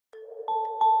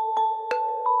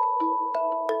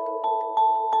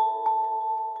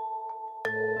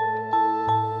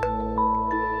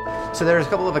So there's a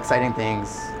couple of exciting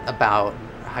things about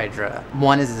hydra.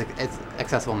 One is its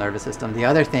accessible nervous system. The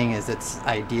other thing is its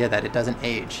idea that it doesn't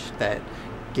age, that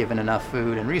given enough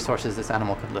food and resources, this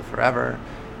animal could live forever.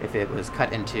 If it was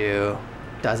cut into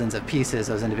dozens of pieces,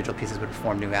 those individual pieces would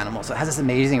form new animals. So it has this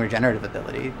amazing regenerative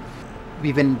ability.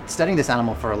 We've been studying this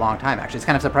animal for a long time, actually. It's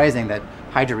kind of surprising that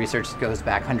hydra research goes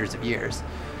back hundreds of years.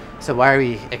 So why are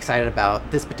we excited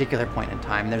about this particular point in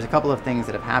time? There's a couple of things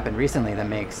that have happened recently that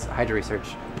makes hydra research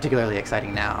particularly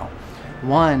exciting now.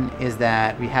 One is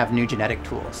that we have new genetic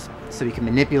tools. So we can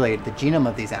manipulate the genome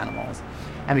of these animals,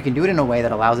 and we can do it in a way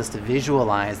that allows us to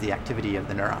visualize the activity of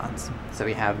the neurons. So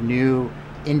we have new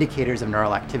indicators of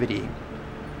neural activity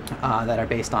that are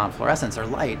based on fluorescence or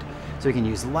light. So we can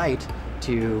use light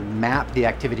to map the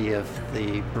activity of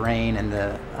the brain and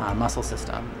the muscle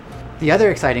system. The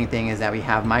other exciting thing is that we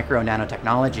have micro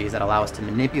nanotechnologies that allow us to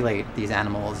manipulate these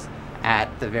animals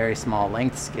at the very small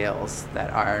length scales that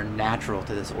are natural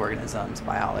to this organism's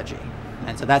biology.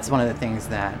 And so that's one of the things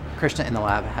that Krishna in the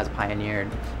lab has pioneered,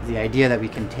 the idea that we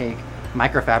can take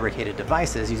microfabricated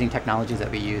devices using technologies that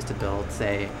we use to build,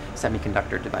 say,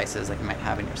 semiconductor devices like you might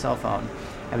have in your cell phone.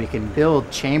 And we can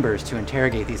build chambers to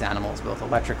interrogate these animals, both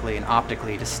electrically and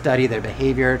optically, to study their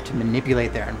behavior, to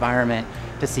manipulate their environment,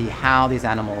 to see how these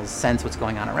animals sense what's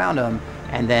going on around them,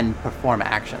 and then perform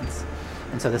actions.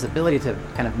 And so this ability to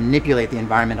kind of manipulate the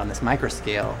environment on this micro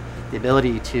scale, the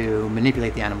ability to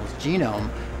manipulate the animal's genome,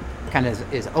 kind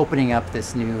of is opening up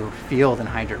this new field in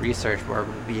hydra research where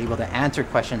we'll be able to answer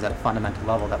questions at a fundamental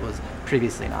level that was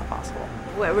previously not possible.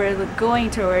 What we're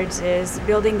going towards is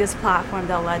building this platform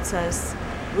that lets us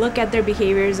look at their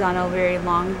behaviors on a very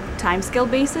long time scale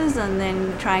basis, and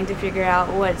then trying to figure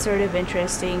out what sort of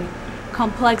interesting,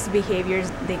 complex behaviors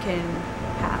they can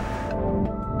have.